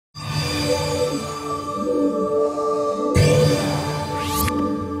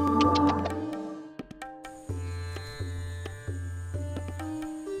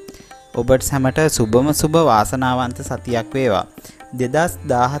ඔබට හැමට සුබම සුබ වාසනාවන්ත සතියක් වේවා.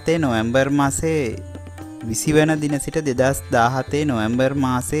 2017 නොවැම්බර් මාසේ 20 වන දින සිට 2017 නොවැම්බර්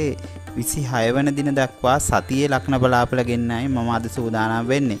මාසේ 26 වන දින දක්වා සතියේ ලග්න බලාපල ගෙන්නයි මම අද සූදානම්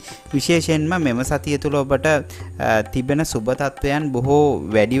වෙන්නේ. විශේෂයෙන්ම මෙම සතිය තුල ඔබට තිබෙන සුබ තත්වයන් බොහෝ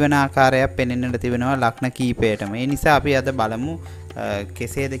වැඩි වන ආකාරයක් පෙනෙන්නට තිබෙනවා ලග්න කීපයටම. ඒ නිසා අපි අද බලමු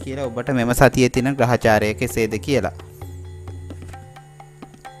කෙසේද කියලා ඔබට මෙම සතියේ තියෙන ග්‍රහචාරය කෙසේද කියලා.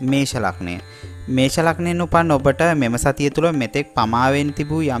 මේෂ ලග්නය. මේෂ ලග්නයෙන් උපන් ඔබට මෙම සතිය තුළ මෙතෙක් පමාවෙන්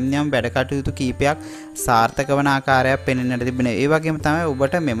තිබූ යම් යම් වැඩ කටයුතු කීපයක් සාර්ථක වන ආකාරයක් පෙනෙන්නට තිබෙනවා. ඒ වගේම තමයි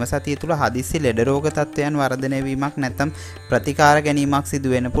ඔබට මෙම සතිය තුළ හදිස්සි ලෙඩ රෝග තත්ත්වයන් වර්ධනය වීමක් නැත්නම් ප්‍රතිකාර ගැනීමක්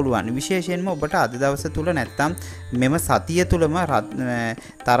සිදු වෙන්න පුළුවන්. විශේෂයෙන්ම ඔබට අද දවස තුල නැත්නම් මෙම සතිය තුලම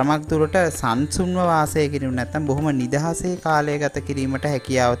තරමක් දුරට සංසුන්ව වාසය කිරීම නැත්නම් බොහොම නිදහසේ කාලය ගත කිරීමට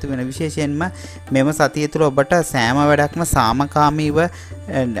හැකියාව තිබෙන. විශේෂයෙන්ම මෙම සතිය තුල ඔබට සෑම වැඩක්ම සාමකාමීව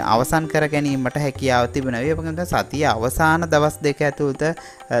අවසන් කර ගැනීමට හැකියාව තිබෙනවා. ඒ වගේම සතිය අවසාන දවස් දෙක ඇතුළත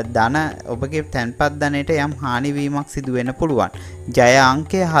ධන ඔබගේ තැන්පත් ධනයට යම් හානිවීමක් සිදු වෙන්න පුළුවන්. ජය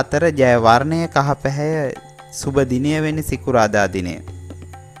අංකය 4, ජය වර්ණය කහ පැහැය, සුබ දිනය වෙන්නේ සිකුරාදා දිනය.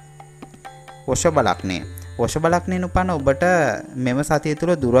 වෘෂභ ලග්නය. වෘෂභ ලග්නයෙන් උපන්න ඔබට මෙම සතිය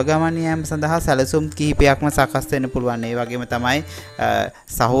තුළ දුර ගමන යාම සඳහා සැලසුම් කිහිපයක්ම සකස් වෙන්න පුළුවන්. ඒ වගේම තමයි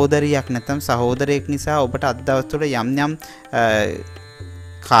සහෝදරියක් නැත්නම් සහෝදරයෙක් නිසා ඔබට අද දවස් තුළ යම් යම්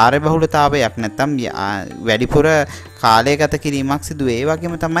කාර්යබහුලතාවයක් නැත්නම් වැඩිපුර කාලය ගත කිරීමක් සිදු වේ. ඒ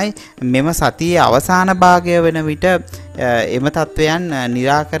වගේම තමයි මෙම සතියේ අවසාන භාගය වෙන විට එම තත්වයන්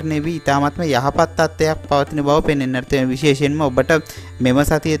निराකරණය වී ඉතාමත්ම යහපත් තත්ත්වයක් පවතින බව පෙනෙන්නට තියෙන. විශේෂයෙන්ම ඔබට මෙම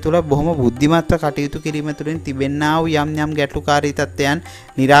සතිය තුළ බොහොම බුද්ධිමත්ව කටයුතු කිරීම තුළින් තිබෙන්නා වූ යම් යම් ගැටලුකාරී තත්ත්වයන්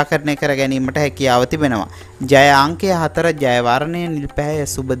निराකරණය කර ගැනීමට හැකියාව තිබෙනවා. ජය අංකය 4, ජය වර්ණය නිල් පැහැය,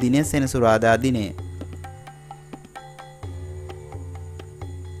 සුබ දිනය සෙනසුරාදා දිනය.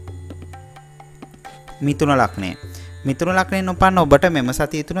 මිථුන ලග්නය. මිථුන ලග්නයෙන් උපන්න ඔබට මෙම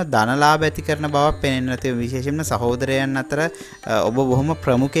සතිය තුන ධන ලාභ ඇති කරන බවක් පෙනෙන්නට තියෙනවා. විශේෂයෙන්ම සහෝදරයන් අතර ඔබ බොහොම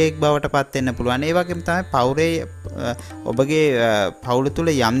ප්‍රමුඛයෙක් බවට පත් වෙන්න පුළුවන්. ඒ වගේම තමයි පවුරේ ඔබගේ පවුල තුල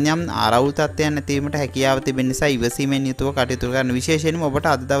යම් යම් ආරවුල් තත්ත්වයන් ඇතිවීමට හැකියාව තිබෙන නිසා ඉවසීමෙන් යුතුව කටයුතු කරන්න. විශේෂයෙන්ම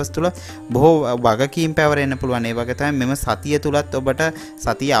ඔබට අද දවස් තුල බොහෝ වගකීම් පැවරෙන්න පුළුවන්. ඒ වගේ තමයි මෙම සතිය තුලත් ඔබට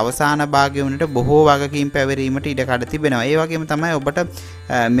සතිය අවසාන භාගය වුණට බොහෝ වගකීම් පැවරීමට ඉඩ කඩ තිබෙනවා. ඒ වගේම තමයි ඔබට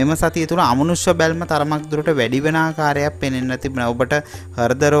මෙම සතිය තුල අමනුෂ්‍ය බැල්ම තරමක් දුරට වැඩි වෙන ආකාරයක් පෙනෙන්න තිබෙනවා. ඔබට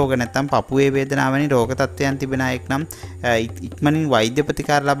හෘද රෝග නැත්නම් පපුවේ වේදනාව වැනි රෝග තත්ත්වයන් තිබෙන අයෙක් නම් ඉක්මනින් වෛද්‍ය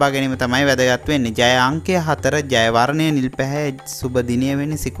ප්‍රතිකාර ලබා ගැනීම තමයි වැදගත් වෙන්නේ. ජය අංකය 4, ජය වර්ණය නිල් පැහැ, සුබ දිනය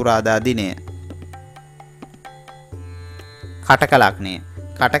වෙන්නේ සිකුරාදා දිනය. කටක ලග්නය.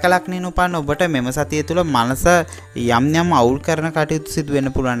 කටක ලග්නයෙන් උපන්න ඔබට මෙම සතිය තුළ මනස යම් යම් අවුල් කරන කටයුතු සිදු වෙන්න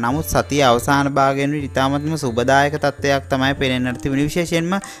පුළුවන්. නමුත් සතිය අවසාන භාගයෙන් ඉතාමත්ම සුබදායක තත්ත්වයක් තමයි පෙනෙන්නට තිබෙන්නේ.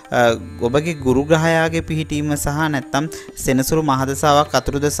 විශේෂයෙන්ම ඔබගේ ගුරු ග්‍රහයාගේ පිහිටීම සහ නැත්නම් සෙනසුරු මහදසාවක්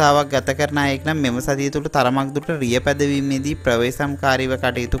අතුරුදසාවක් ගත කරන අයෙක් නම් මෙම සතිය තුළ තරමක් දුරට රිය පැදවීමේදී ප්‍රවේශම්කාරීව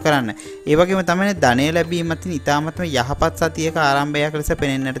කටයුතු කරන්න. ඒ වගේම තමයි ධනය ලැබීමත් ඉතාමත්ම යහපත් සතියක ආරම්භයක් ලෙස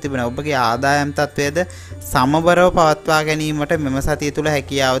පෙනෙන්නට තිබෙනවා. ඔබගේ ආදායම් තත්ත්වයද සමබරව පවත්වා ගැනීමට මෙම සතිය තුළ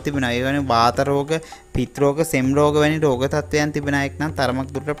හැකියාව තිබෙනවා. ඒ වගේම වාත රෝග, පිත් රෝග, සෙම් රෝග වැනි රෝග තත්ත්වයන් තිබෙන අයෙක් නම්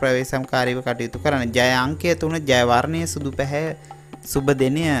තරමක් දුරට ප්‍රවේශම්කාරීව කටයුතු කරන්න. ජය අංකය 3, ජය වර්ණය සුදු පැහැ, සුබ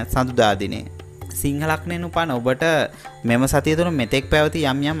දිනය සඳුදා දිනය. සිංහ ලග්නයෙන් උපන් ඔබට මෙම සතිය තුළ මෙතෙක් පැවති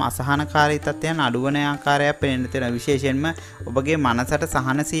යම් යම් අසහනකාරී තත්ත්වයන් අඩුවන ආකාරයක් පෙනෙන්න තියෙනවා. විශේෂයෙන්ම ඔබගේ මනසට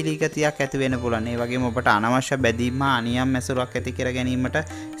සහනශීලී ගතියක් ඇති වෙන්න පුළුවන්. ඒ වගේම ඔබට අනවශ්‍ය බැඳීම් හා අනියම් ඇසුරක් ඇති කර ගැනීමට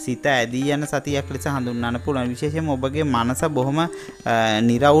සිත ඇදී යන සතියක් ලෙස හඳුන්වන්න පුළුවන්. විශේෂයෙන්ම ඔබගේ මනස බොහොම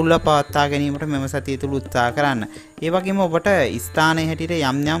නිරවුල්ව පවත්වා ගැනීමට මෙම සතිය තුළ උත්සාහ කරන්න. ඒ වගේම ඔබට ස්ථානයේ හැටියට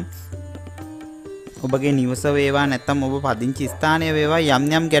යම් යම් ඔබගේ නිවස වේවා නැත්නම් ඔබ පදිංචි ස්ථානය වේවා යම්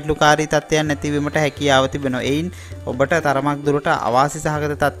යම් ගැටලුකාරී තත්ත්වයන් නැතිවීමට හැකියාව තිබෙනවා. එයින් ඔබට තරමක් දුරට අවාසි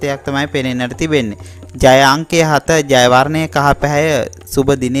සහගත තත්ත්වයක් තමයි පෙනෙන්නට තිබෙන්නේ. ජය අංකය 7, ජය වර්ණය කහ පැහැය,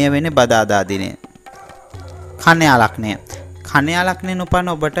 සුබ දිනය වෙන්නේ බදාදා දිනය. කන්‍යා ලග්නය. කන්‍යා ලග්නයෙන් උපන්න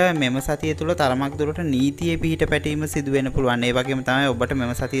ඔබට මෙම සතිය තුළ තරමක් දුරට නීතියේ පිහිට පැටීම සිදු වෙන්න පුළුවන්. ඒ වගේම තමයි ඔබට මෙම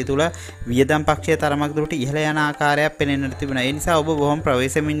සතිය තුළ වියදම් පක්ෂය තරමක් දුරට ඉහළ යන ආකාරයක් පෙනෙන්නට තිබෙනවා. ඒ නිසා ඔබ බොහොම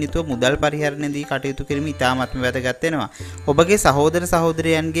ප්‍රවේශමින් යුතුව මුදල් පරිහරණයේදී කටයුතු කිරීම ඉතාමත්ම වැදගත් වෙනවා. ඔබගේ සහෝදර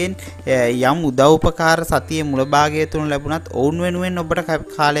සහෝදරයන්ගෙන් යම් උදව් උපකාර සතියේ මුල භාගය තුන ලැබුණත් ඔවුන් වෙනුවෙන් ඔබට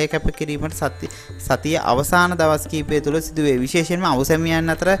කාලය කැප කිරීමට සතිය අවසාන දවස් කිහිපය තුළ සිදු වේ. විශේෂයෙන්ම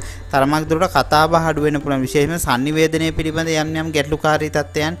අවසැමියන් අතර තරමක් දුරට කතා බහ අඩු වෙන්න පුළුවන්. විශේෂයෙන්ම sannivedanaya පිළිබඳ යම් ගැටලුකාරී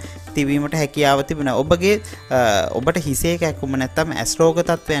තත්ත්වයන් තිබීමට හැකියාව තිබෙනවා. ඔබට හිසේ කැක්කුම නැත්නම් ඇස් රෝග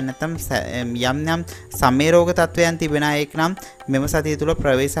තත්ත්වයන් නැත්නම් යම් සමේ රෝග තත්ත්වයන් තිබෙන අයෙක් නම් මෙම සතිය තුල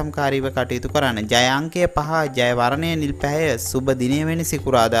ප්‍රවේශම්කාරීව කටයුතු කරන්න. ජය අංකය 5, ජය වර්ණය නිල් පැහැය, සුබ දිනය වෙනි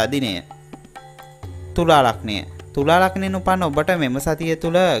සිකුරාදා දිනය. තුලා ලග්නය. තුලා ලග්නයෙන් උපන්න ඔබට මෙම සතිය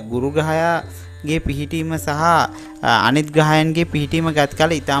තුල ගුරු ග්‍රහයාගේ පිහිටීම සහ අනිත් ග්‍රහයන්ගේ පිහිටීම ගත්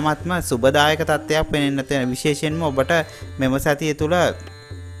කල ඉතාමත්ම සුබදායක තත්ත්වයක් පෙනෙන්න තියෙන. විශේෂයෙන්ම ඔබට මෙම සතිය තුල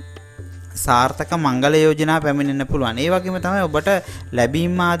සාර්ථක මංගල යෝජනා පැමිණෙන්න පුළුවන්. ඒ වගේම තමයි ඔබට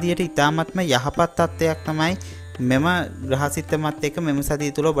ලැබීම් ආදියට ඉතාමත්ම යහපත් තත්ත්වයක් තමයි මෙම ග්‍රහසිතමත් එක්ක මෙම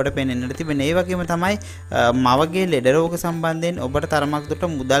සතිය තුල ඔබට පෙනෙන්නට තිබෙනවා. ඒ වගේම තමයි මවගේ ලෙඩ රෝග සම්බන්ධයෙන් ඔබට තරමක් දුරට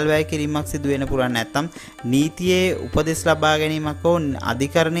මුදල් වැය කිරීමක් සිදු වෙන්න පුළුවන්. නැත්නම් නීතියේ උපදෙස් ලබා ගැනීමක් හෝ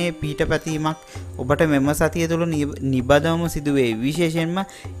අධිකරණයේ පිටපැතීමක් ඔබට මෙම සතිය තුල නිබදවම සිදු වේ. විශේෂයෙන්ම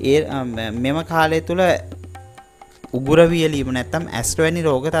මෙම කාලය තුල උගුර වියලීම නැත්නම් ඇස්ට්‍රොවැනි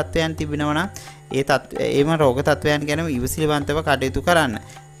රෝග තත්ත්වයන් තිබෙනවා නම් ඒම රෝග තත්ත්වයන් ගැන ඉවසිලිවන්තව කටයුතු කරන්න.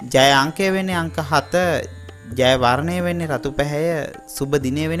 ජය අංකය වෙන්නේ අංක 7, ජය වර්ණය වෙන්නේ රතු පැහැය, සුබ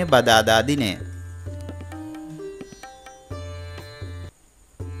දිනය වෙන්නේ බදාදා දිනය.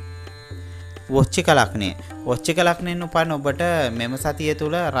 වෘශ්චික ලග්නය. වෘශ්චික ලග්නයෙන් උපන් ඔබට මෙම සතිය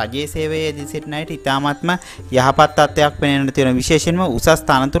තුල රජයේ සේවයේ දී සිටින අයට ඉතාමත්ම යහපත් තත්ත්වයක් පෙනෙන්න තියෙනවා. විශේෂයෙන්ම උසස්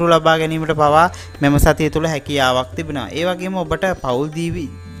තනතුරු ලබා ගැනීමට පවා මෙම සතිය තුල හැකියාවක් තිබෙනවා. ඒ වගේම ඔබට පෞල්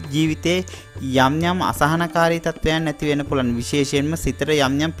ජීවිතේ යම් අසහනකාරී තත්ත්වයන් නැති වෙන්න පුළුවන්. විශේෂයෙන්ම සිතට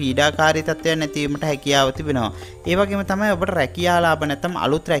යම් පීඩාකාරී තත්ත්වයන් නැති වීමට හැකියාව තිබෙනවා. ඒ වගේම තමයි ඔබට රැකියා ලාභ නැත්නම්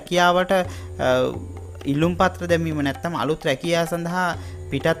අලුත් රැකියාවට ඉල්ලුම් පත්‍ර දැමීම නැත්නම් අලුත් රැකියාව සඳහා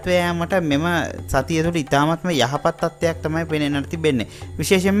පිටත් වෑයමට මෙම සතිය තුළ ඉතාමත්ම යහපත් තත්ත්වයක් තමයි පෙනෙන්නට තිබෙන්නේ.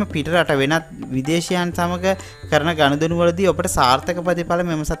 විශේෂයෙන්ම පිටරට වෙනත් විදේශයන් සමග කරන ගනුදෙනුවලදී ඔබට සාර්ථක ප්‍රතිඵල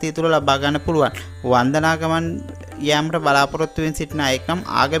මෙම සතිය තුළ ලබා ගන්න පුළුවන්. වන්දනා ගමන් යාමට බලාපොරොත්තු වෙන සිටින අයෙක් නම්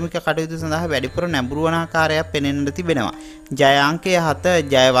ආගමික කටයුතු සඳහා වැඩිපුර නැඹුරු වන ආකාරයක් පෙනෙන්නට තිබෙනවා. ජය අංකය 7,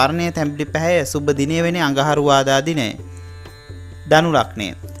 ජය වර්ණය තැඹිලි පැහැය, සුබ දිනය වෙන්නේ අඟහරුවාදා දිනය. ධනු ලග්නය.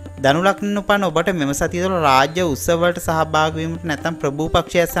 ධනු ලග්නෙන් උපන් ඔබට මෙම සතිය තුළ රාජ්‍ය උත්සව වලට සහභාගී වීමට නැත්නම් ප්‍රභූ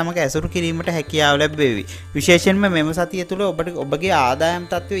පක්ෂයත් සමග ඇසුරු කිරීමට හැකියාව ලැබෙවි. විශේෂයෙන්ම මෙම සතිය තුළ ඔබගේ ආදායම්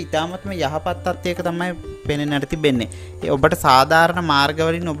තත්ත්වය ඉතාමත්ම යහපත් තත්ත්වයක තමයි පෙනෙන්නට තිබෙන්නේ. ඔබට සාධාරණ මාර්ග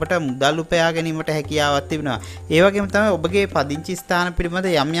වලින් ඔබට මුදල් උපයා ගැනීමට හැකියාවක් තිබෙනවා. ඒ වගේම තමයි ඔබගේ පදිංචි ස්ථාන පිළිබඳ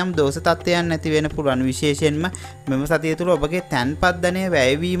යම් දෝෂ තත්ත්වයන් නැති වෙන්න පුළුවන්. විශේෂයෙන්ම මෙම සතිය තුළ ඔබගේ තැන්පත් ධනය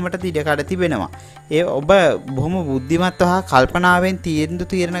වැයවීමට ඉඩකඩ තිබෙනවා. ඔබ බොහොම බුද්ධිමත්ව හා කල්පනාවෙන්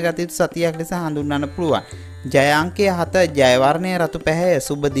තීරණ ගත යුතු සතියක් ලෙස හඳුන්වන්න පුළුවන්. ජය අංකය 7, ජය වර්ණය රතු පැහැය,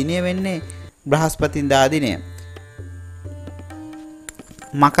 සුබ දිනය වෙන්නේ බ්‍රහස්පතින්දා දිනය.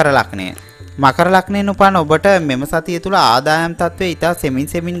 මකර ලග්නය. මකර ලග්නයෙන් උපන් ඔබට මෙම සතිය තුළ ආදායම් තත්ත්වය ඉතා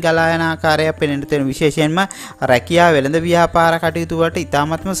සෙමින් ගලා යන ආකාරයක් පෙනෙන්නට තියෙන. විශේෂයෙන්ම රැකියා වෙළඳ ව්‍යාපාර කටයුතු වලට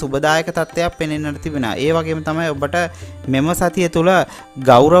ඉතාමත්ම සුබදායක තත්ත්වයක් පෙනෙන්නට තිබෙනවා. ඒ වගේම තමයි ඔබට මෙම සතිය තුළ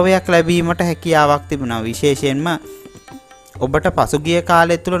ගෞරවයක් ලැබීමට හැකියාවක් තිබෙනවා. විශේෂයෙන්ම ඔබට පසුගිය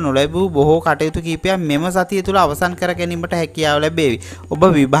කාලය තුළ නොලැබූ බොහෝ කටයුතු කීපයක් මෙම සතිය තුළ අවසන් කර ගැනීමට හැකියාව ලැබේවි. ඔබ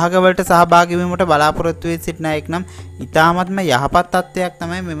විභාගවලට සහභාගී වීමට බලාපොරොත්තු වෙ සිටින අයෙක් නම් ඉතාමත්ම යහපත් තත්ත්වයක්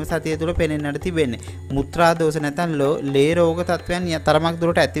තමයි මෙම සතිය තුළ පෙනෙන්නට තිබෙන්නේ. මුත්‍රා දෝෂ නැත්නම් ලේ රෝග තත්ත්වයන් තරමක්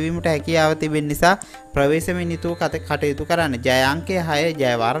දුරට ඇතිවීමට හැකියාව තිබෙන නිසා ප්‍රවේශමෙන් යුතුව කටයුතු කරන්න. ජය අංකය 6,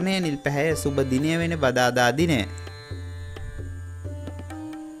 ජය වර්ණය නිල් පැහැය, සුබ දිනය වෙන්නේ බදාදා දිනය.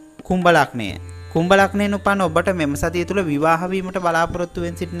 කුම්භ ලග්නය. කුම්භ ලග්නයෙන් උපන් ඔබට මෙම සතිය තුළ විවාහ වීමට බලාපොරොත්තු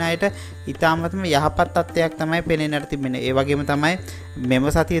වෙන සිටින අයට ඉතාමත්ම යහපත් තත්ත්වයක් තමයි පෙනෙන්නට තිබෙන්නේ. ඒ වගේම තමයි මෙම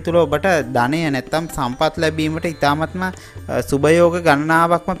සතිය තුළ ඔබට ධනය නැත්නම් සම්පත් ලැබීමට ඉතාමත්ම සුභයෝග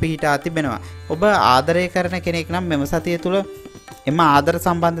ගණනාවක්ම පිහිටා තිබෙනවා. ඔබ ආදරය කරන කෙනෙක් නම් මෙම සතිය තුළ එම ආදර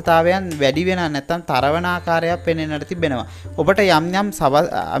සම්බන්ධතාවයන් වැඩි වෙන නැත්නම් තරවන ආකාරයක් පෙනෙන්නට තිබෙනවා. ඔබට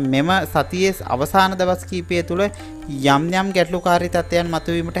මෙම සතියේ අවසාන දවස් කීපය තුළ යම් ගැටලුකාරී තත්ත්වයන්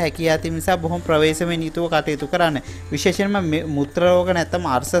මතුවීමට හැකියාව තිබෙන නිසා බොහොම ප්‍රවේශමෙන් යුතුව කටයුතු කරන්න. විශේෂයෙන්ම මුත්‍ර රෝග නැත්නම්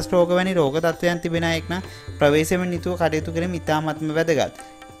අර්ශස් රෝග වැනි රෝග තත්ත්වයන් තිබෙන අයෙක් නම් ප්‍රවේශමෙන් යුතුව කටයුතු කිරීම ඉතාමත්ම වැදගත්.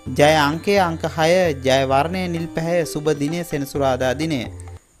 ජය අංකය අංක 6, ජය වර්ණය නිල් පැහැය, සුබ දිනය සෙනසුරාදා දිනය.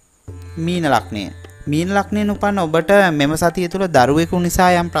 මීන ලග්නය. මීන ලග්නයෙන් උපන් ඔබට මෙම සතිය තුළ දරුවෙකු නිසා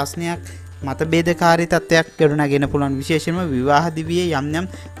යම් ප්‍රශ්නයක් මතභේදකාරී තත්ත්වයක් ගොඩනගෙන පුළුවන්. විශේෂයෙන්ම විවාහ දිවියේ යම්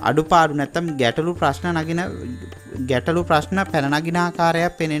අඩුපාඩු නැත්නම් ගැටලු ප්‍රශ්න පැන නගින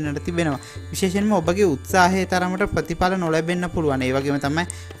ආකාරයක් පෙනෙන්නට තිබෙනවා. විශේෂයෙන්ම ඔබගේ උත්සාහයේ තරමට ප්‍රතිඵල නොලැබෙන්න පුළුවන්. ඒ වගේම තමයි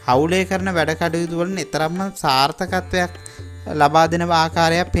හවුලේ කරන වැඩ කටයුතු වල තරම්ම සාර්ථකත්වයක් ලබා දෙන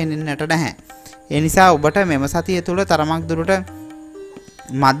ආකාරයක් පෙනෙන්නට නැහැ. ඒ නිසා ඔබට මෙම සතිය තුළ තරමක් දුරට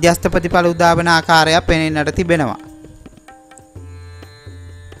මධ්‍යස්ථ ප්‍රතිඵල උදා වෙන ආකාරයක් පෙනෙන්නට තිබෙනවා.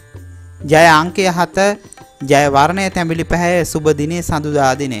 ජය අංකය 7, ජය වර්ණය තැඹිලි පැහැය සුබ දිනේ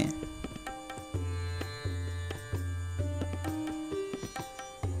සඳුදා දිනේ.